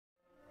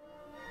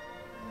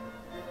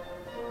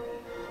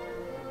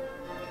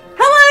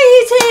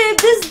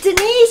this is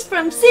Denise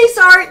from Cease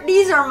Art.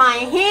 These are my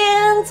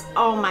hands.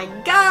 Oh my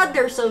god,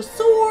 they're so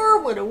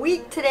sore. What a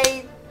week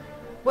today.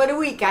 What a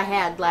week I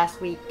had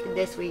last week,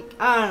 this week.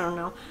 I don't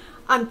know.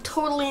 I'm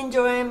totally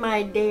enjoying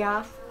my day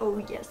off. Oh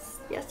yes,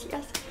 yes,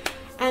 yes.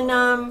 And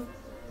I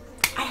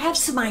have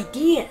some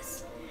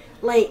ideas.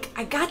 Like,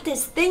 I got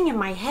this thing in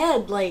my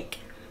head, like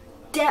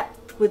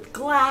depth with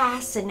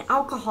glass and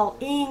alcohol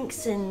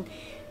inks, and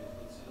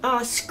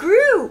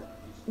screw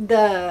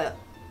the,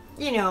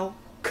 you know,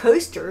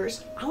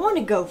 coasters. I want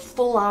to go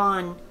full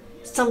on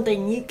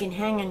something you can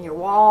hang on your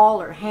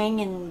wall or hang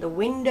in the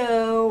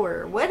window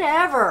or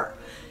whatever.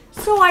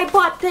 So I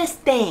bought this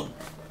thing.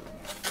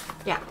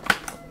 Yeah.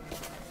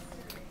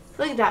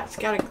 Look at that. It's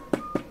got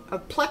a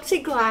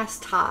plexiglass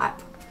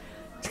top.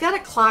 It's got a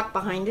clock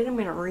behind it. I'm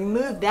going to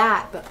remove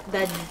that. But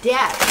the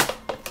depth.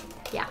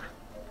 Yeah.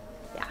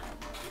 Yeah.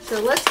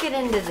 So let's get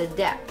into the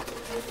depth.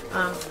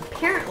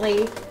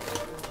 Apparently,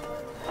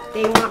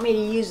 they want me to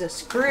use a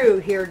screw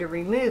here to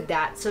remove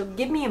that. So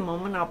give me a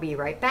moment. I'll be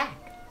right back.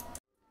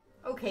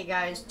 Okay,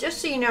 guys. Just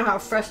so you know how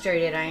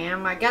frustrated I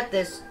am, I got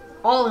this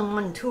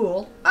all-in-one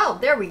tool. Oh,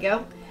 there we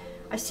go.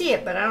 I see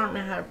it, but I don't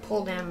know how to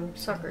pull them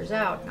suckers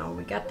out. No,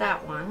 we got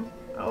that one.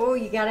 Oh,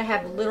 you gotta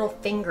have little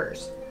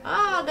fingers.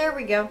 Oh, there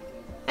we go.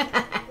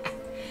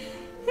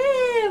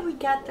 Yeah, we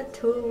got the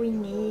tool we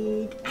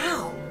need.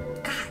 Ow!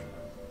 God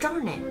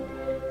darn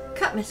it.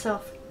 Cut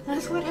myself.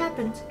 That's what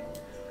happens.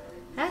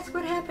 That's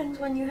what happens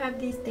when you have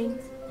these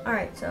things.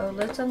 Alright, so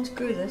let's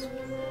unscrew this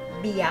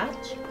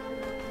biatch.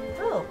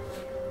 Oh.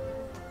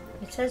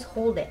 It says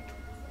hold it.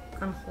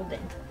 I'm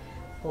holding.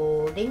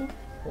 Holding,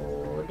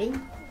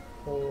 holding,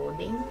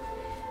 holding.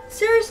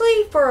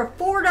 Seriously, for a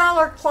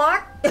 $4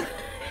 clock?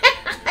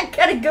 I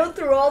gotta go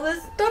through all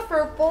this stuff for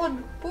a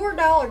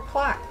 $4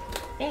 clock.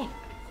 Dang.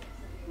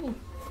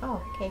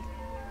 Oh, okay.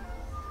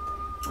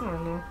 I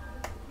don't know.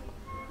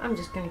 I'm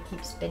just gonna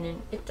keep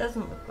spinning. It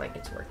doesn't look like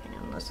it's working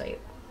unless I...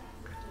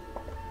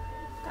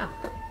 Oh,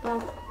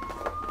 well.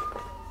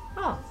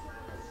 Oh.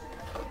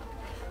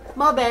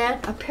 My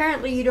bad.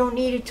 Apparently you don't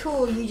need a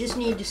tool. You just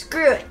need to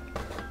screw it.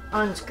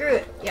 Unscrew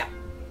it. Yeah.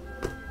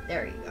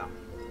 There you go.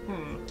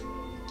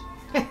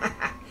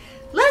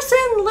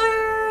 Lesson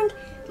learned.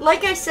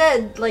 Like I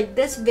said, like,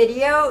 this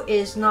video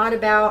is not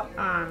about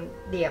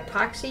the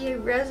epoxy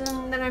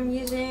resin that I'm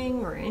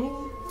using or any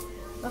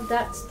of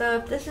that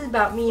stuff. This is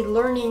about me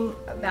learning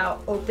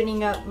about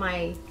opening up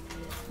my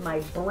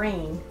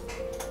brain,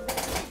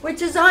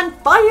 which is on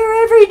fire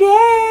every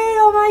day.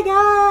 Oh my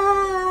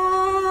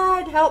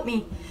god, help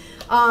me.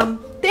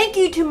 Thank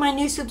you to my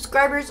new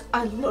subscribers.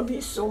 I love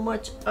you so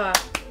much.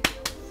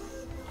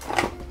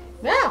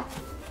 Yeah.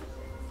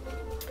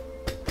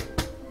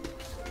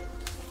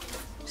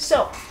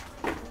 So,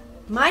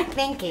 my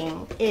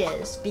thinking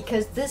is,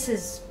 because this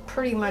is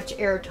pretty much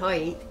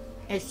airtight,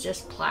 it's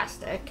just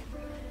plastic,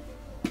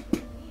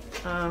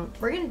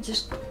 we're going to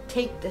just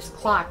take this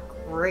clock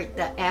right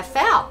the F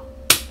out.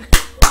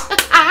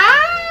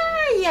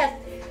 Ah, yes.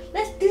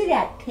 Let's do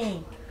that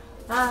thing.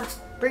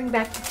 Bring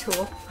back the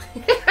tool.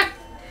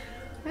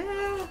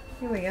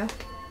 Here we go.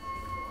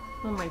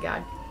 Oh my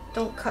god.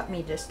 Don't cut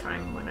me this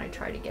time when I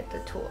try to get the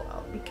tool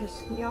out,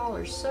 because y'all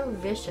are so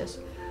vicious.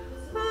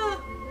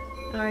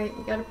 Alright,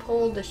 you gotta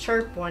pull the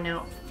sharp one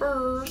out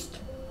first.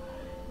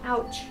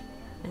 Ouch.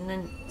 And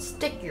then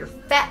stick your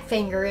fat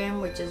finger in,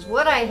 which is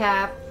what I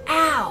have.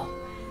 Ow!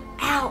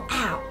 Ow,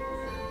 ow.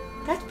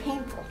 That's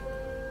painful.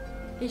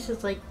 He's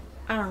just like,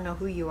 I don't know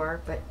who you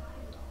are, but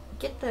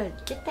get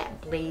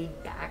that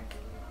blade back.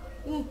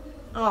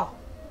 Oh.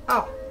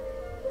 Oh.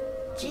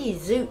 Gee,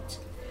 zoot.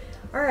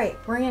 Alright,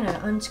 we're gonna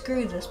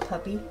unscrew this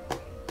puppy.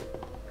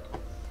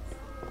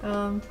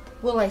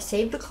 Will I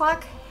save the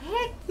clock?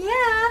 Heck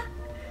yeah!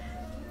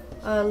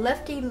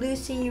 Lefty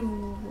loosey,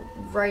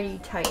 righty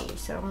tighty.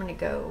 So I'm gonna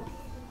go.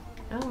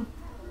 Oh,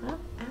 oh,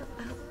 oh,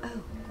 oh,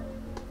 oh.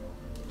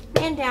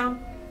 And down.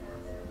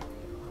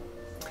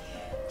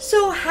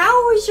 So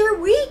how was your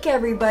week,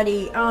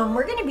 everybody?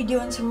 We're gonna be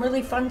doing some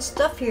really fun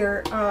stuff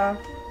here. I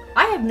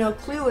have no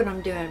clue what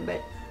I'm doing,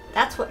 but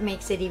that's what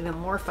makes it even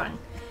more fun.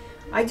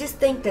 I just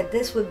think that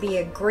this would be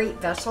a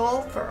great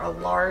vessel for a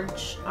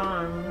large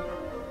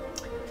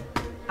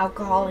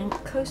alcohol ink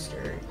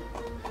coaster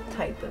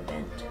type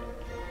event.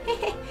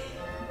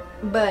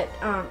 But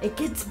it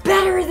gets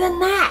better than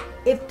that.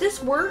 If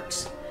this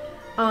works,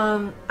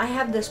 I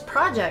have this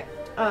project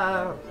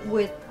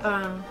with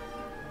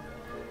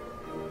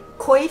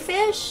koi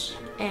fish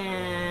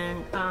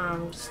and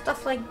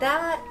stuff like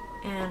that,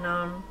 and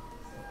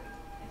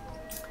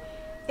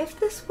if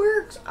this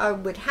works, I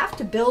would have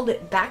to build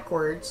it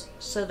backwards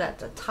so that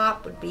the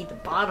top would be the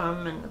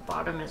bottom and the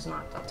bottom is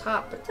not the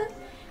top. But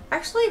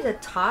actually the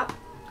top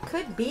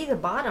could be the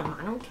bottom.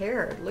 I don't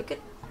care. Look at,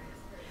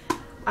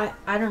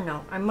 I don't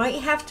know. I might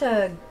have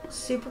to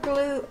super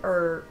glue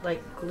or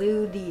like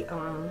glue the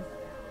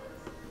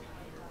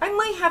I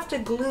might have to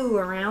glue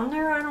around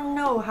there. I don't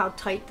know how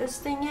tight this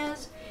thing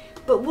is,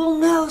 but we'll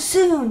know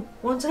soon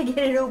once I get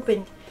it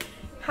opened.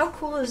 How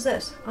cool is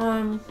this?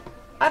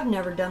 I've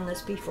never done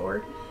this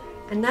before,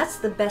 And that's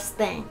the best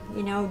thing,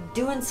 you know,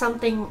 doing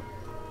something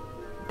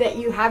that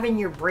you have in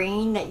your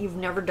brain that you've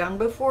never done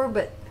before,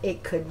 but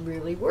it could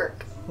really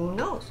work. Who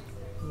knows?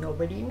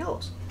 Nobody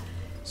knows.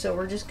 So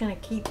we're just gonna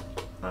keep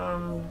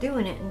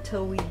doing it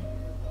until we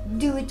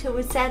do it till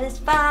we're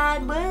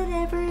satisfied.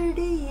 Whatever it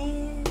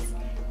is,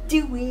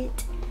 do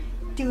it.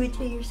 Do it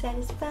till you're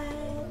satisfied.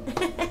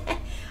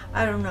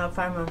 I don't know if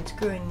I'm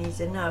unscrewing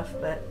these enough,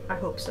 but I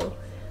hope so.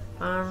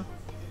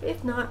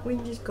 If not, we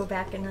can just go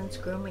back and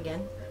unscrew them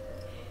again.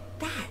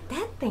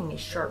 That thing is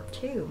sharp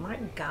too. My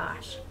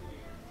gosh.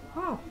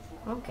 Oh,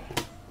 okay.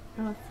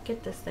 Let's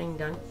get this thing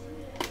done.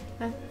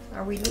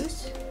 Are we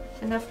loose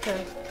enough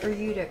for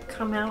you to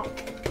come out?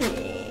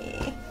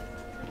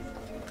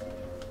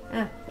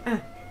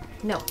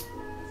 No.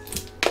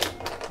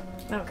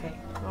 Okay.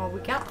 Well,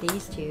 we got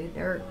these two.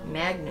 They're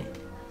magnetized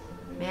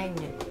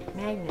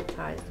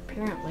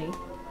apparently.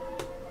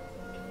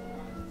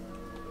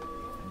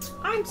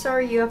 I'm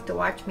sorry you have to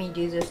watch me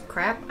do this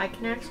crap. I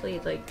can actually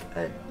like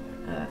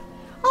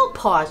I'll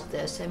pause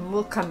this and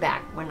we'll come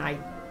back when I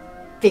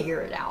figure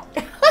it out.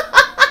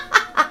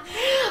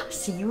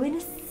 See you in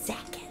a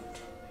second.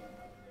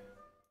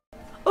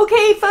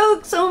 Okay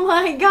folks, oh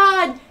my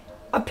god.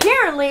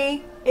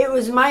 Apparently it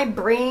was my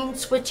brain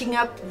switching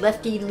up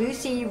lefty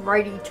loosey,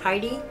 righty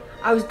tighty.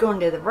 I was going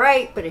to the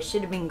right, but it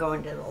should have been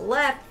going to the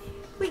left.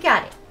 We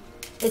got it.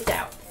 It's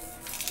out.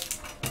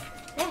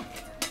 Yeah.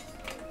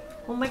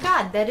 Oh my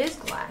god, that is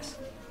glass.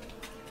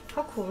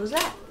 How cool is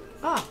that?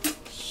 Oh,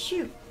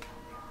 shoot.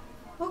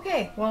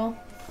 Okay, well,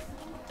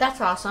 that's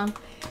awesome.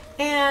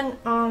 And,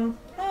 oh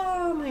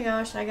my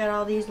gosh, I got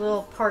all these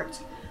little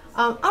parts.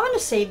 I'm going to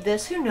save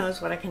this. Who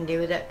knows what I can do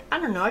with it? I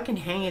don't know. I can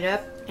hang it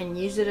up and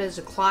use it as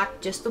a clock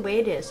just the way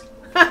it is.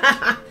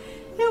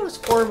 It was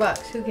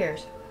 $4. Who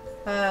cares?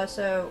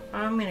 So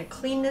I'm going to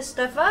clean this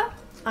stuff up.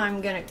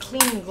 I'm going to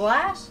clean the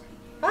glass.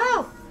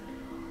 Oh!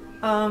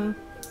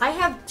 I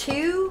have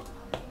 2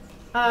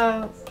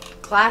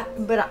 glass,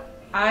 but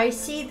I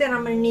see that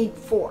I'm going to need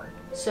 4.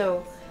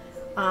 So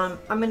I'm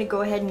going to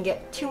go ahead and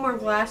get 2 more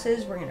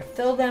glasses. We're going to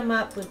fill them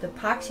up with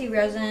epoxy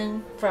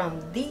resin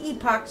from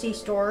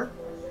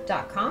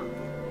theepoxystore.com.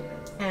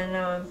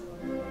 And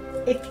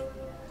if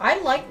I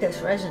like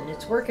this resin,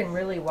 it's working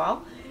really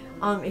well.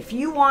 If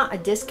you want a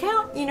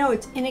discount, you know,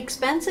 it's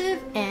inexpensive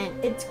and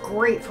it's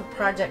great for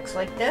projects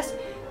like this.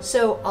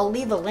 So I'll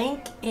leave a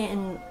link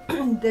in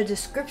the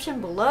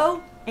description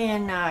below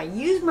and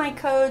use my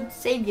code,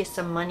 save you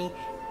some money.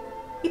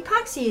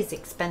 Epoxy is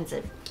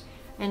expensive.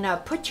 And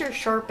put your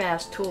sharp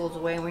ass tools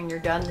away when you're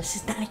done. This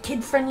is not a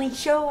kid friendly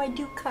show. I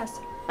do cuss.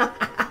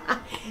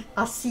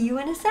 I'll see you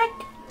in a sec.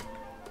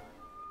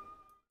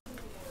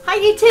 Hi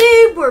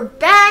YouTube, we're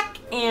back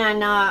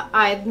and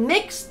I've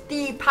mixed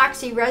the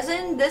epoxy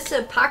resin. This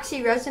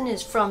epoxy resin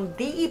is from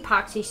the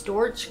Epoxy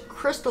Store. It's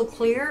crystal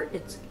clear.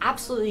 It's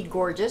absolutely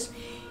gorgeous.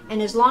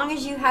 And as long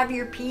as you have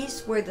your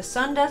piece where the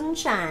sun doesn't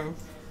shine,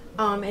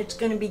 it's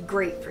going to be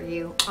great for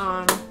you.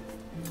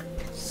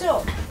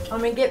 So I'm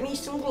going to get me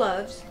some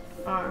gloves.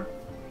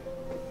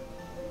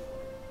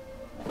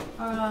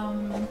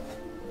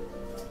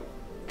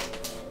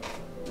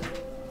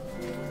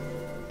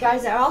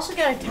 Guys, I also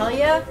gotta tell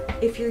you,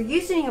 if you're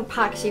using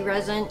epoxy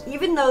resin,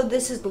 even though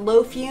this is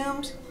low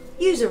fumes,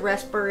 use a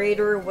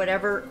respirator or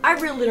whatever. I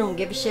really don't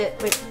give a shit,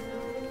 but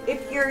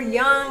if you're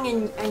young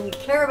and you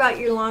care about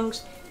your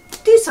lungs,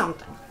 do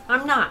something.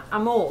 I'm not.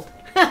 I'm old.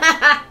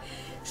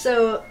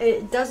 So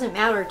it doesn't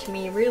matter to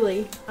me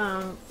really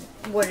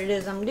what it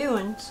is I'm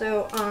doing.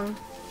 So,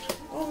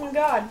 oh my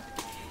god.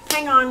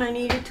 Hang on, I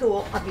need a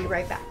tool. I'll be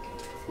right back.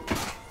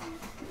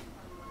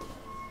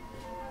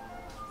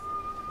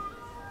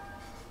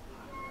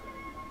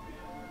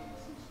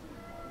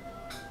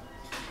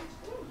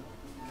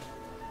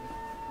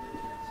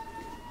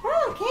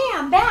 Okay,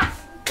 I'm back.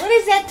 What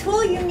is that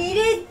tool you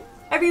needed?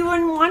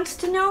 Everyone wants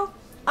to know.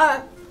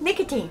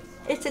 Nicotine.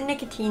 It's a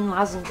nicotine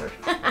lozenger.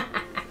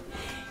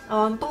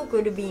 Un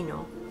poco de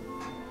vino.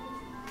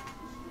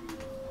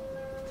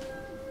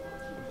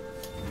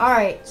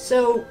 Alright,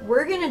 so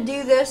we're gonna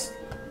do this.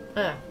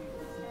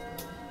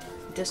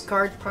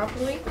 Discard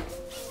properly.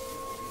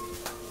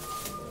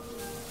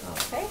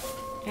 Okay.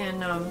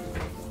 And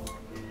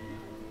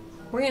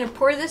we're gonna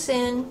pour this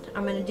in.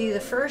 I'm gonna do the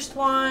first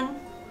one.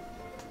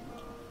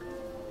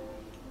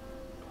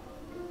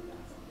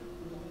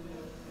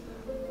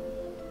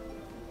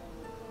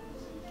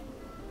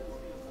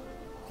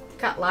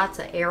 Got lots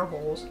of air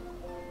holes,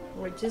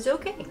 which is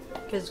okay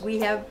because we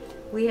have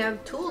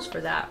tools for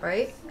that,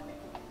 right?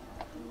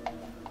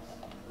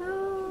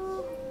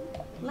 Oh,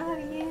 love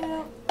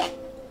you.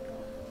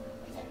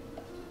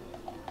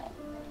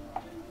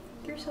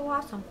 You're so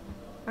awesome.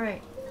 All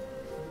right.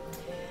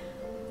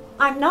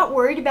 I'm not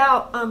worried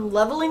about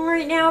leveling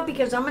right now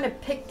because I'm gonna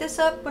pick this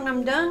up when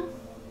I'm done.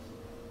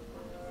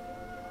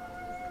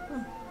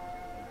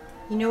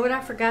 You know what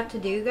I forgot to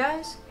do,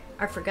 guys?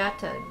 I forgot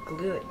to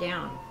glue it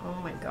down. Oh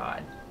my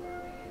god.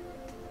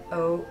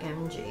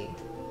 OMG.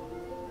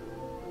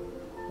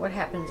 What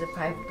happens if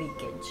I have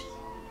leakage?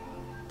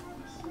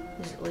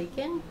 Is it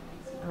leaking?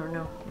 I don't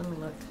know. Let me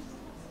look.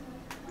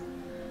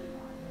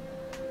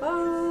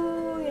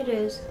 Oh, it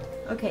is.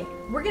 Okay,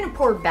 we're gonna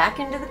pour back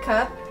into the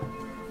cup.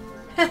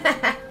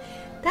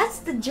 That's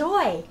the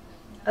joy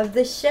of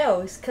this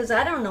show, because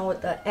I don't know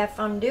what the F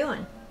I'm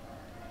doing.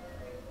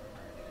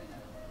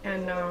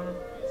 And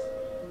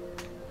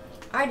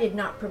I did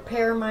not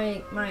prepare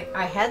my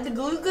I had the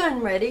glue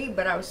gun ready,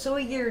 but I was so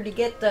eager to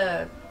get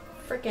the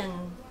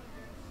freaking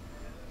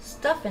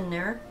stuff in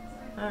there.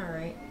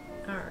 Alright,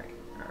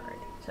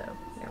 so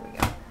there we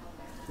go.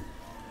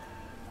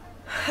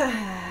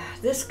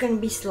 This is gonna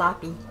be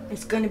sloppy.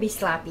 It's gonna be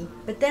sloppy.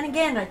 But then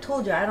again, I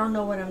told you I don't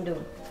know what I'm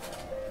doing.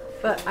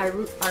 But I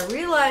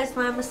realized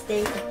my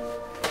mistake,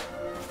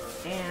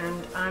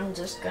 and I'm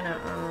just gonna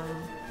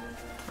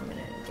I'm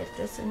gonna get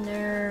this in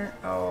there.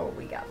 Oh,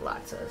 we got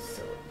lots of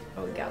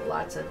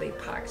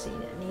epoxy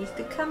that needs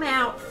to come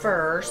out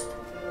first.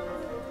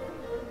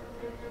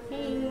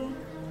 Hey.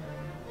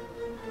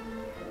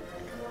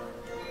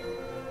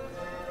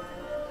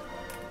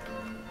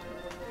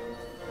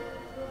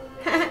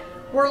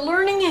 We're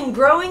learning and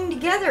growing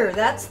together.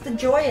 That's the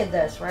joy of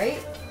this,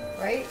 right?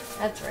 Right?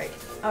 That's right.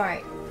 All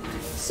right.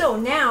 So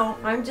now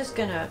I'm just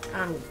gonna,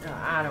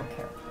 I don't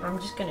care. I'm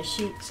just gonna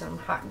shoot some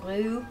hot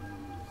glue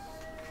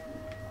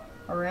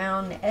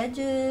around the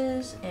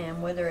edges,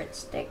 and whether it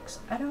sticks,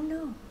 I don't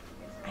know.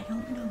 I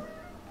don't know.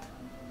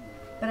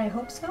 But I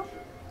hope so.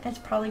 It's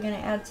probably gonna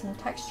add some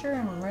texture,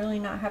 and I'm really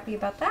not happy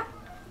about that.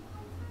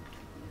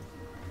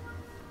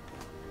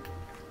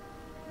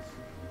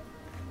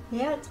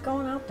 Yeah, it's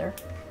going out there.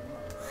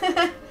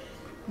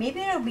 Maybe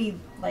it'll be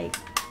like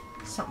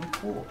something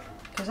cool,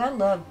 because I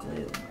love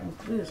glue, and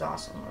glue is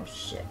awesome. Oh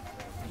shit.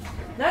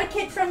 Not a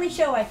kid-friendly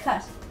show, I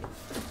cuss.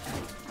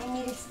 I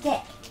need a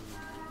stick.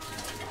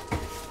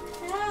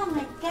 Oh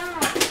my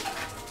god.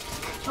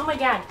 Oh my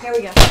god, here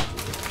we go.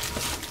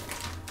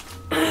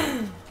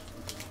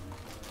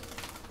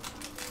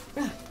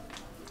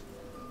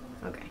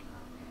 Okay.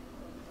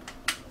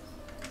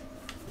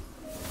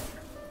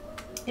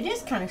 It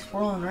is kind of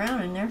swirling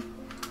around in there.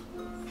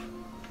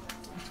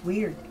 It's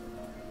weird.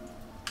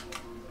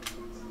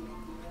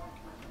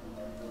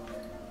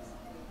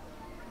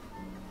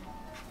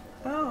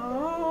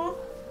 Oh,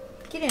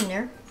 get in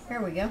there.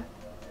 There we go.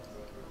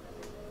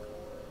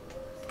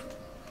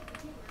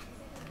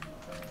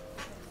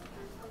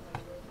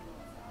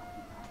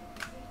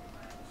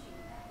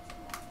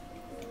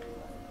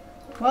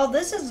 Well,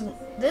 this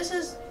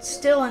is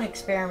still an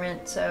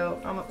experiment, so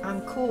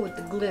I'm cool with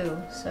the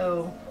glue.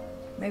 So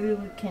maybe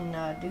we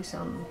can do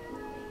some.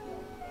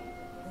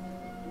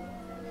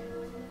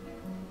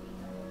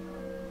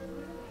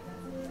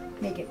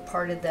 Make it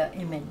part of the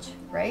image,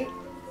 right?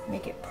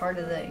 Make it part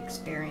of the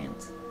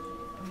experience.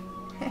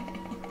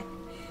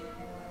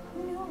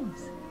 Who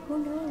knows? Who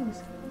knows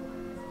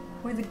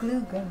where the glue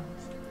goes?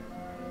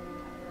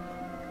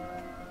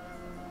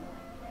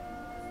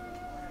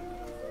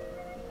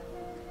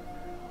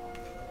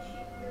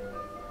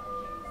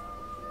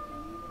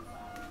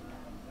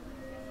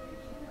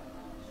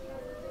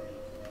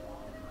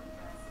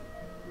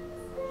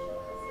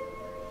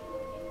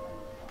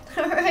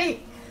 All right.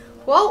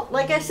 Well,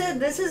 like I said,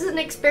 this is an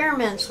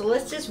experiment, so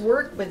let's just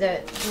work with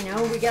it. You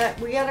know, we got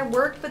to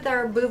work with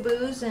our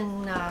boo-boos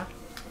and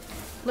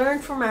learn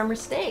from our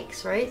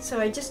mistakes, right? So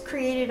I just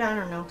created, I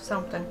don't know,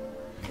 something.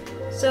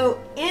 So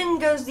in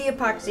goes the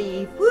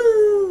epoxy.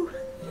 Woo!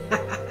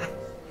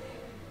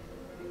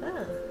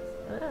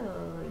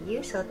 Oh,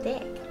 you're so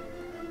thick.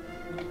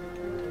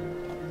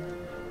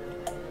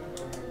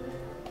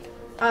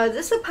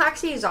 This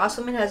epoxy is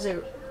awesome. It has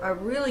a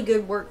really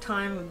good work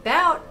time.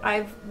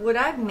 What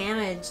I've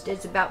managed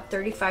is about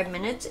 35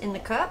 minutes in the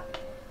cup,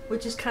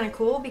 which is kind of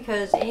cool,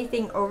 because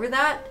anything over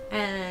that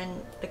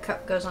and the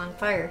cup goes on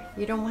fire.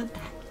 You don't want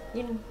that.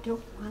 You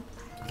don't want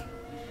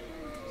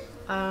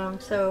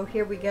that. So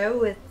here we go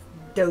with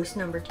dose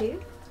number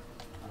 2.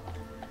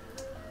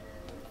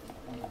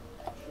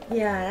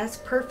 Yeah, that's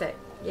perfect.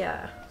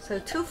 Yeah, so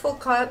 2 full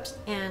cups,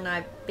 and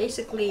I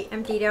basically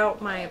emptied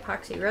out my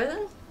epoxy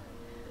resin,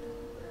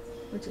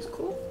 which is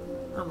cool.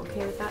 I'm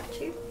okay with that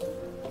too.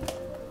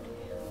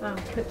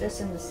 Put this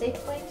in the safe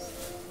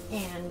place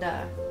and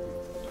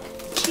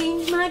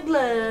change my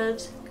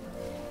gloves,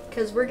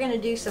 because we're gonna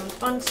do some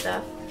fun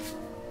stuff.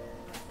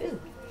 Ooh.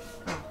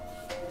 Oh.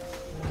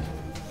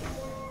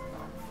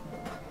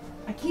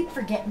 I keep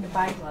forgetting to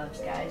buy gloves,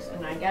 guys,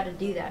 and I gotta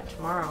do that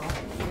tomorrow.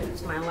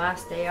 It's my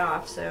last day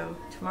off, so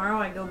tomorrow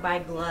I go buy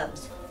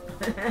gloves.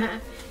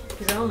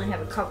 Because I only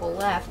have a couple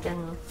left,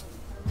 and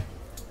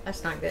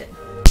that's not good.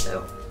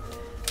 So,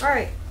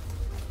 alright.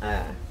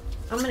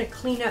 I'm going to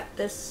clean up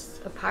this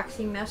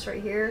epoxy mess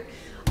right here.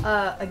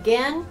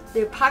 Again,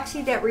 the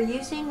epoxy that we're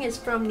using is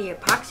from the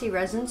Epoxy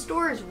Resin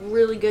store. It's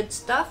really good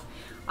stuff.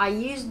 I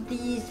used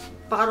these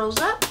bottles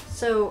up,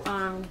 so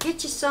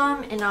get you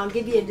some, and I'll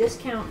give you a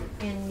discount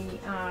in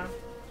the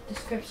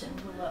description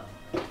below.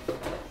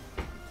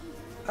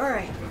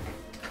 Alright.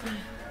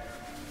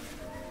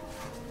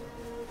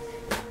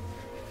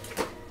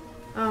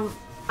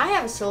 I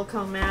have a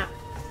silicone mat,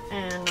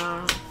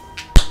 and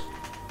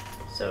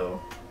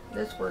so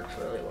this works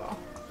really well.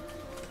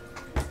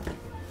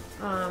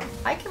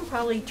 I can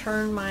probably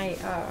turn my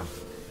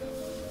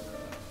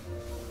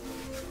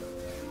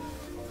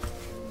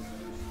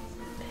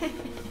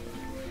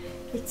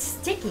it's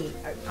sticky.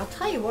 I'll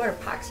tell you what,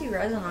 epoxy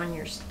resin on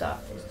your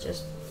stuff is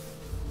just,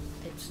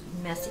 it's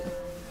messy.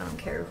 I don't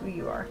care who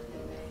you are.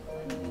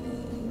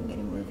 I'm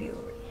gonna move you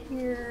over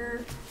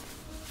here.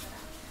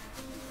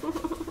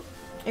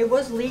 It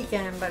was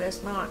leaking, but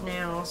it's not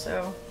now,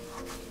 so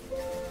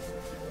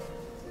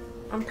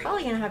I'm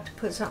probably gonna have to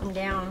put something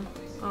down.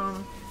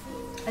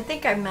 I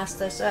think I messed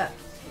this up,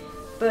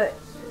 but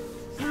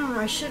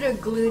I should have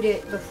glued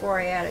it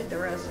before I added the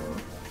resin.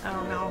 I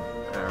don't know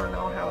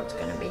how it's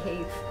gonna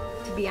behave,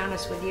 to be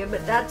honest with you,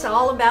 but that's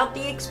all about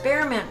the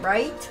experiment,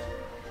 right?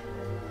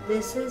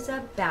 This is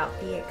about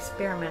the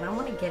experiment. I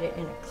want to get it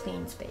in a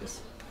clean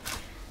space.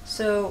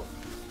 So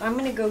I'm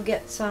gonna go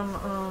get some,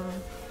 ah,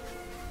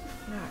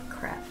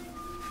 crap.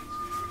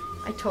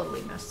 I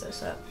totally messed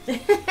this up.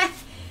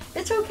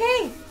 It's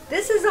okay.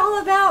 This is all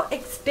about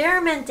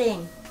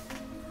experimenting,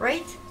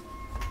 right?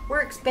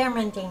 We're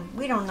experimenting.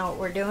 We don't know what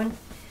we're doing.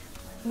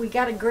 We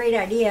got a great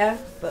idea,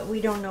 but we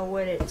don't know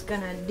what it's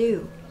gonna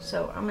do.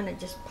 So I'm gonna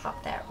just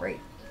pop that right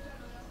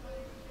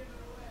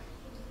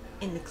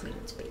in the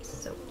clean space.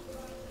 So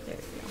there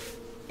you go.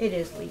 It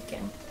is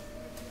leaking.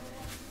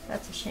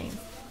 That's a shame.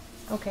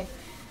 Okay.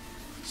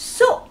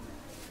 So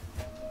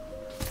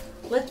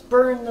let's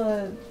burn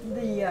the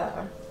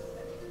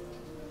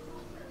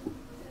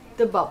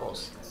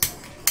bubbles.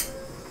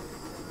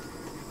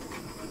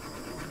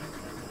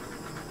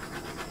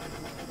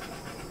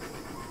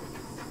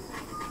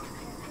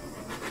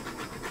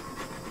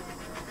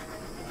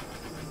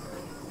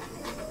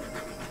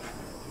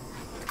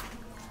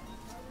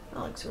 That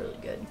looks really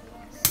good.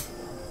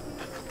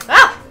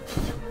 Ah!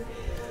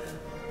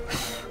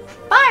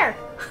 Fire!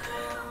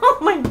 Oh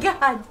my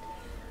god.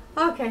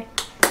 Okay.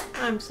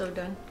 I'm so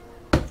done.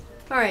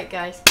 Alright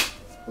guys.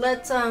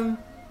 Let's I'm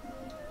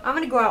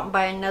gonna go out and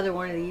buy another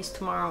one of these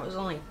tomorrow. It was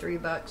only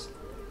 $3.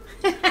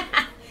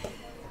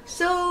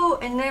 So,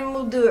 and then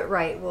we'll do it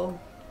right. We'll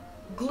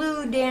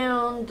glue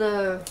down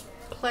the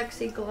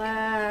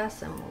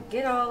plexiglass and we'll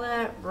get all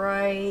that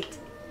right.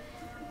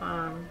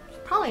 It's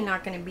probably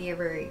not gonna be a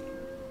very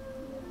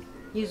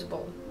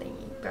usable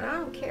thingy, but I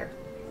don't care.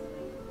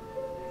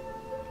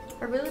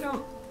 I really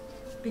don't,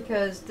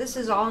 because this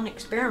is all an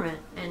experiment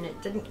and it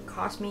didn't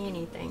cost me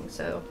anything,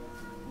 so.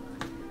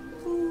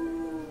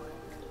 Ooh.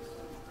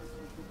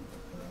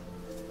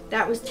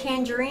 That was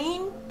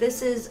tangerine.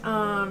 This is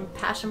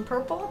passion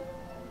purple.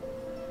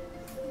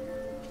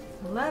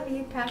 Love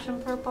you,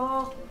 passion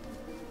purple.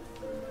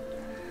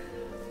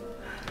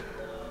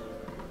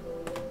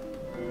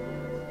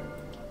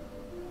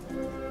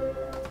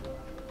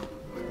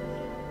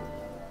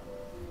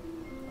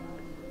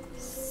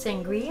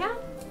 Sangria?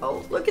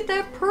 Oh, look at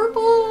that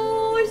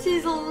purple!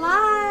 She's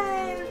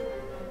alive!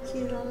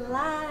 She's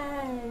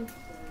alive!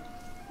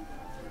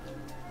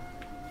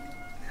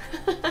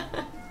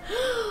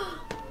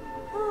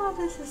 Oh,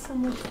 this is so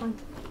much fun.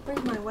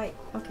 Where's my white?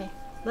 Okay,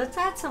 let's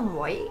add some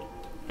white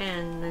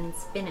and then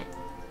spin it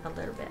a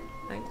little bit.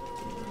 Okay.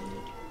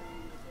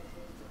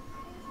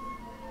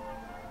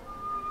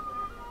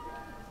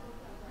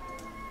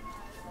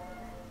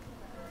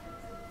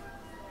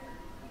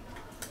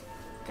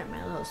 Got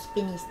my little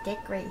spinny stick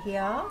right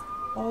here.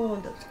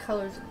 Oh, those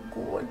colors are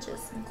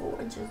gorgeous,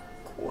 gorgeous,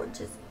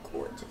 gorgeous,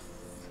 gorgeous.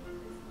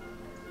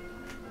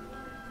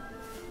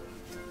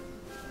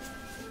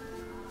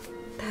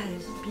 That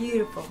is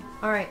beautiful.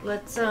 All right,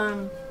 let's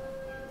I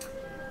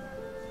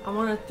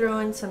want to throw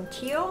in some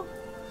teal.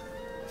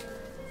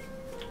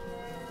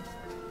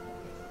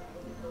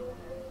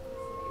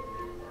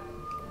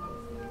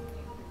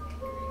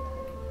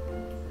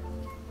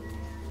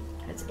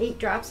 That's 8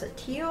 drops of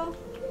teal.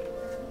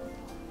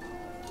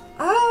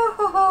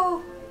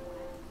 Oh,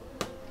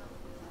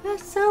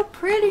 that's so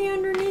pretty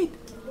underneath.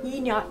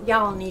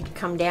 Y'all need to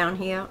come down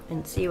here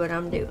and see what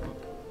I'm doing.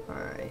 All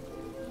right.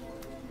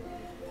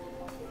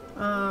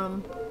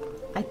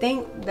 I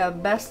think the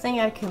best thing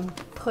I can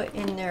put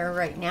in there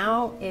right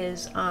now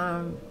is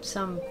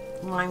some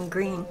lime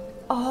green.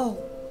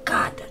 Oh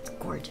God, that's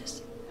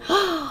gorgeous.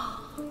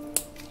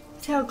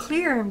 See how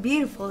clear and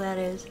beautiful that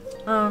is.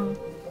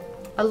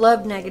 I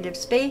love negative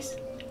space.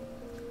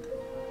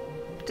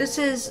 This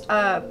is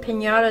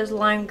Pinata's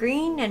lime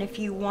green, and if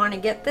you want to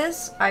get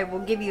this, I will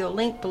give you a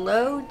link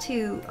below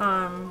to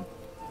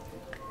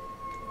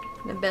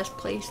the best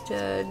place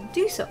to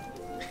do so.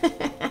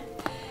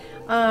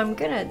 I'm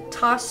gonna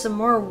toss some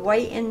more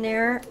white in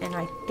there, and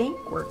I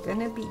think we're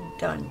gonna be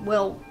done.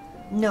 Well,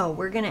 no,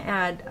 we're gonna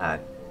add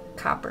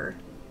copper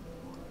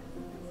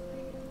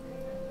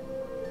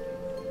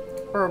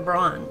or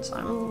bronze.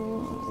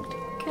 I'm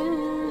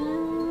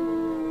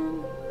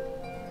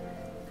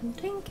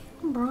thinking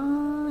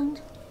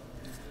bronze.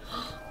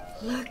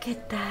 Look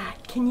at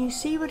that. Can you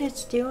see what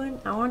it's doing?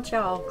 I want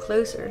y'all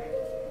closer.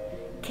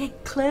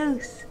 Get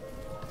close.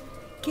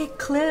 Get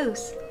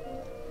close.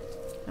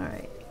 All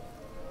right.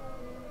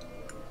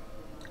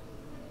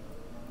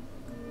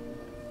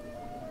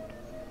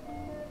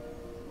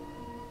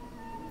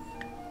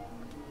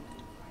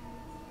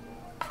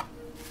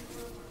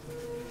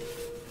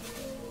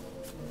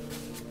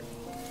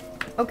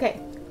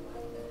 Okay.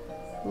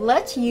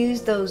 Let's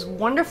use those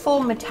wonderful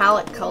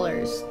metallic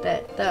colors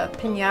that the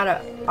pinata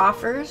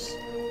offers.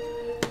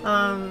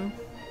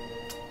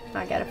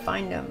 I gotta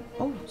find them.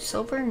 Oh,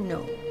 silver?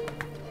 No.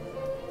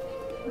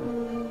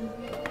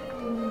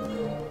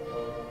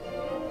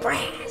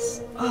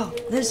 Brass. Oh,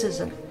 this is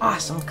an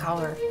awesome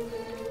color.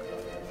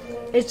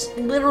 It's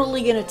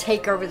literally gonna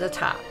take over the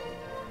top.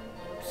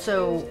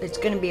 So it's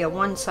gonna be a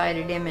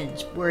one-sided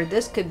image, where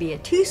this could be a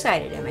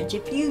two-sided image.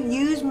 If you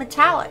use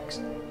metallics,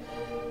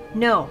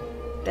 know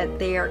that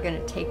they are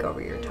gonna take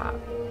over your top.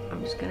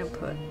 I'm just gonna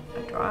put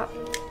a drop.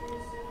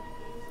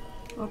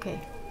 Okay.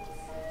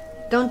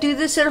 Don't do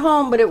this at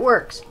home, but it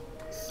works.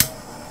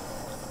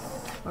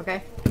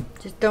 Okay?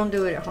 Just don't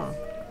do it at home.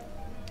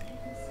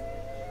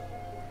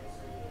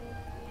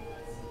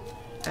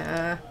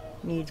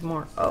 Needs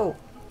more. Oh.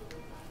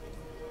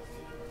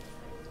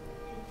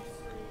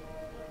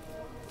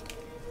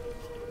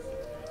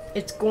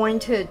 It's going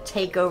to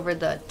take over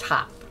the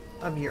top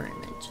of your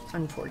image,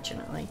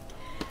 unfortunately.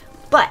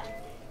 But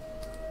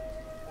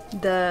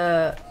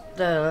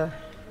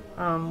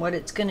what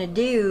it's gonna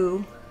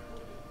do.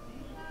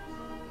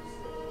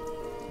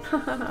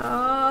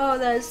 Oh,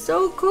 that's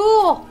so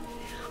cool.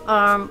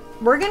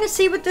 We're gonna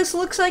see what this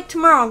looks like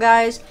tomorrow,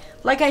 guys.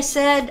 Like I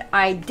said,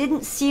 I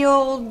didn't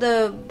seal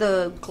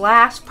the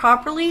glass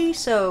properly,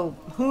 so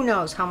who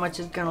knows how much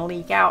is gonna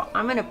leak out.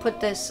 I'm gonna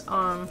put this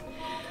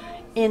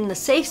in the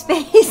safe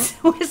space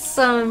with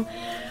some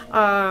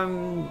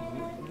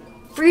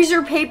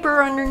freezer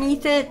paper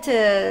underneath it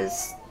to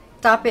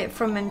stop it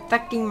from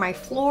infecting my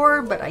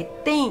floor, but I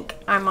think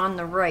I'm on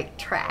the right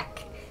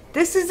track.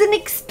 This is an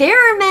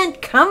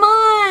experiment. Come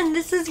on.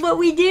 This is what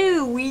we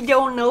do. We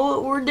don't know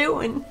what we're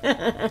doing.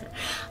 I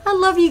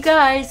love you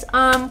guys.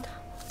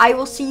 I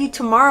will see you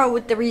tomorrow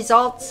with the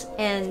results,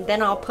 and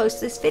then I'll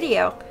post this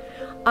video.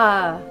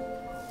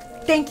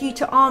 Thank you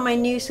to all my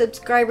new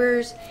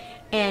subscribers,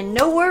 and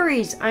no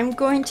worries, I'm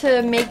going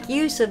to make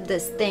use of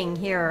this thing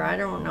here. I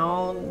don't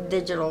know,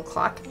 digital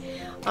clock.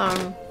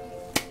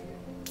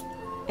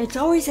 It's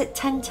always at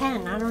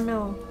 10:10. I don't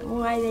know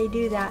why they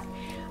do that.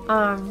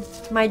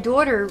 My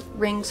daughter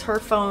rings her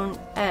phone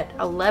at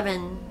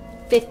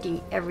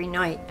 11:50 every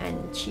night,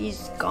 and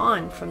she's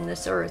gone from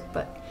this earth.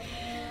 But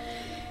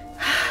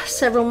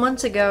several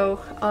months ago,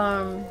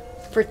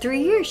 for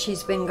 3 years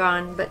she's been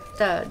gone,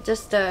 but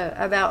just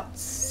about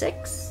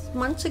 6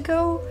 months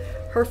ago,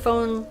 her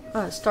phone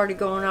started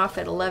going off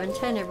at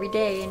 11:10 every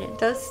day, and it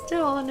does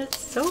still, and it's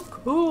so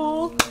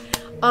cool.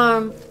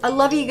 I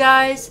love you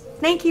guys.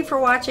 Thank you for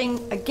watching.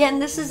 Again,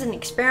 this is an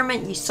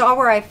experiment. You saw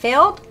where I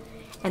failed,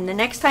 and the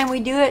next time we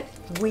do it,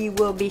 we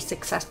will be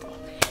successful.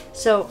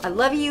 So I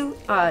love you.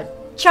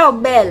 Ciao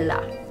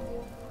bella.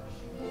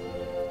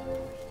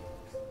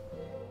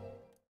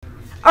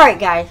 Alright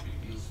guys,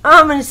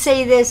 I'm going to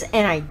say this,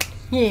 and I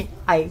mean it.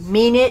 I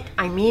mean it.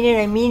 I mean it.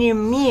 I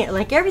mean it.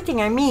 Like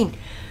everything I mean.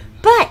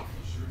 But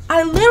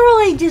I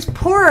literally just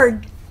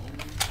poured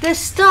this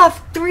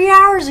stuff 3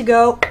 hours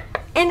ago,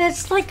 and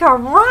it's like a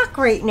rock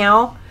right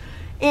now.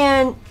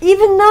 And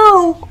even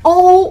though,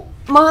 oh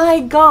my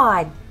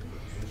God,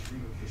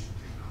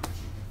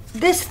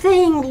 this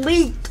thing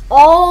leaked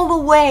all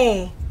the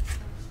way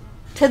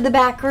to the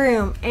back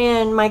room,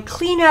 and my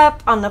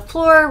cleanup on the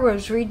floor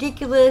was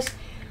ridiculous,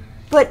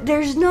 but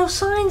there's no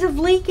signs of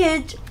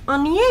leakage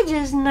on the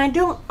edges, and I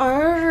don't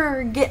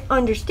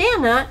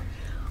understand that.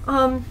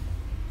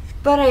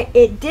 But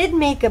it did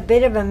make a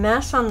bit of a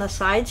mess on the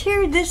sides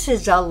here. This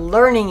is a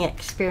learning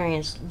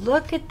experience.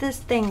 Look at this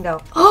thing though.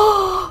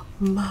 Oh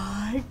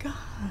my God.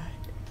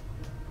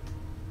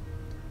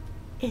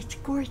 It's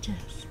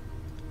gorgeous.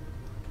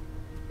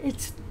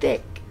 It's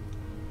thick.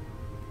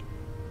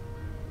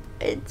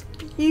 It's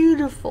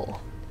beautiful.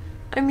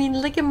 I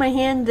mean, look at my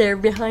hand there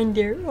behind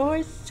there. Oh,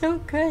 it's so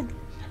good.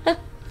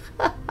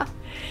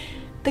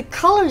 The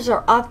colors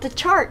are off the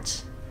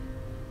charts.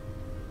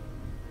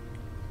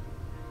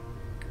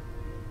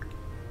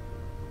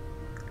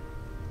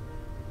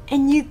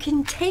 And you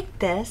can take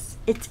this,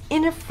 it's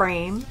in a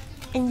frame,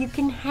 and you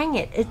can hang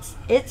it.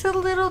 It's a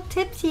little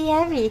tipsy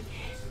heavy.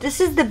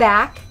 This is the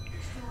back.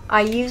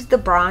 I used the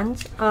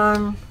bronze,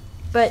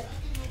 but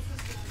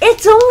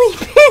it's only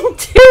been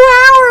 2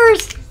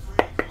 hours.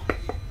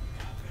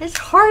 It's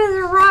hard as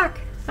a rock.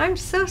 I'm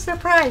so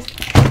surprised.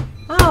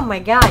 Oh my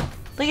God,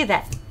 look at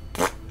that.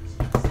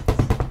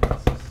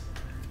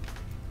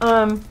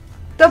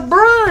 The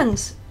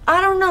bronze, I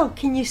don't know,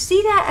 can you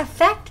see that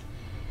effect?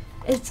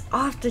 It's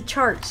off the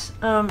charts.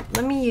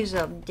 Let me use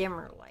a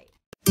dimmer light.